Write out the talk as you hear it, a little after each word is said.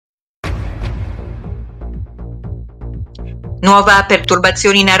Nuova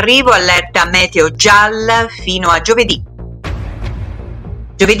perturbazione in arrivo, allerta meteo gialla fino a giovedì.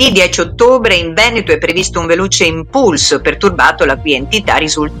 Giovedì 10 ottobre in Veneto è previsto un veloce impulso perturbato la cui entità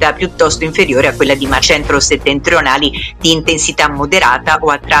risulta piuttosto inferiore a quella di centro-settentrionali di intensità moderata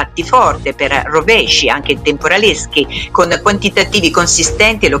o a tratti forte per rovesci anche temporaleschi con quantitativi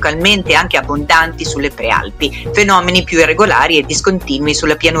consistenti e localmente anche abbondanti sulle prealpi, fenomeni più irregolari e discontinui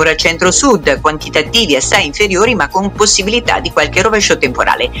sulla pianura centro-sud, quantitativi assai inferiori ma con possibilità di qualche rovescio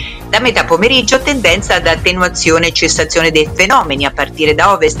temporale. Da metà pomeriggio tendenza ad attenuazione e cessazione dei fenomeni a partire da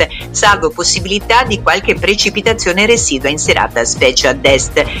ovest, salvo possibilità di qualche precipitazione residua in serata, specie ad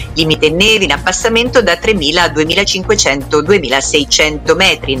est. Limite neve in abbassamento da 3.000 a 2.500-2.600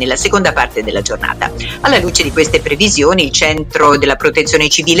 metri nella seconda parte della giornata. Alla luce di queste previsioni, il Centro della Protezione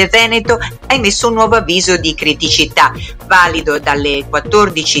Civile Veneto ha emesso un nuovo avviso di criticità, valido dalle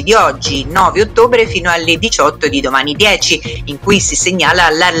 14 di oggi, 9 ottobre, fino alle 18 di domani 10, in cui si segnala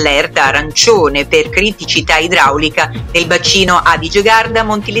l'allerta arancione per criticità idraulica nel bacino Adige-Garda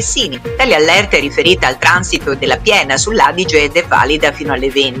Monti Lessini. Tale allerta è riferita al transito della piena sull'Adige ed è valida fino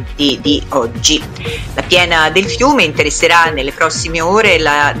alle 20 di oggi. La piena del fiume interesserà nelle prossime ore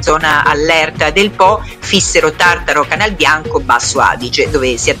la zona allerta del Po, Fissero Tartaro, Canal Bianco, Basso Adige,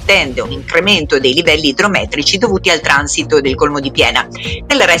 dove si attende un incremento dei livelli idrometrici dovuti al transito del colmo di piena.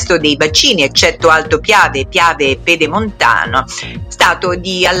 Nel resto dei bacini, eccetto Alto Piave, Piave e Pedemontano, stato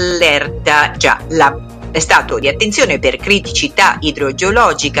di allerta gialla. È stato di attenzione per criticità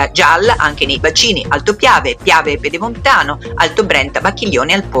idrogeologica gialla anche nei bacini Alto Piave, Piave e Pedemontano, Alto Brenta,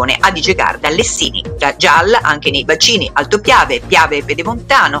 Bacchiglione, Alpone, Adige-Garda, Lessini. Gialla anche nei bacini Alto Piave, Piave e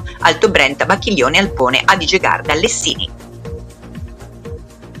Pedemontano, Alto Brenta, Bacchiglione, Alpone, Adige-Garda, Lessini.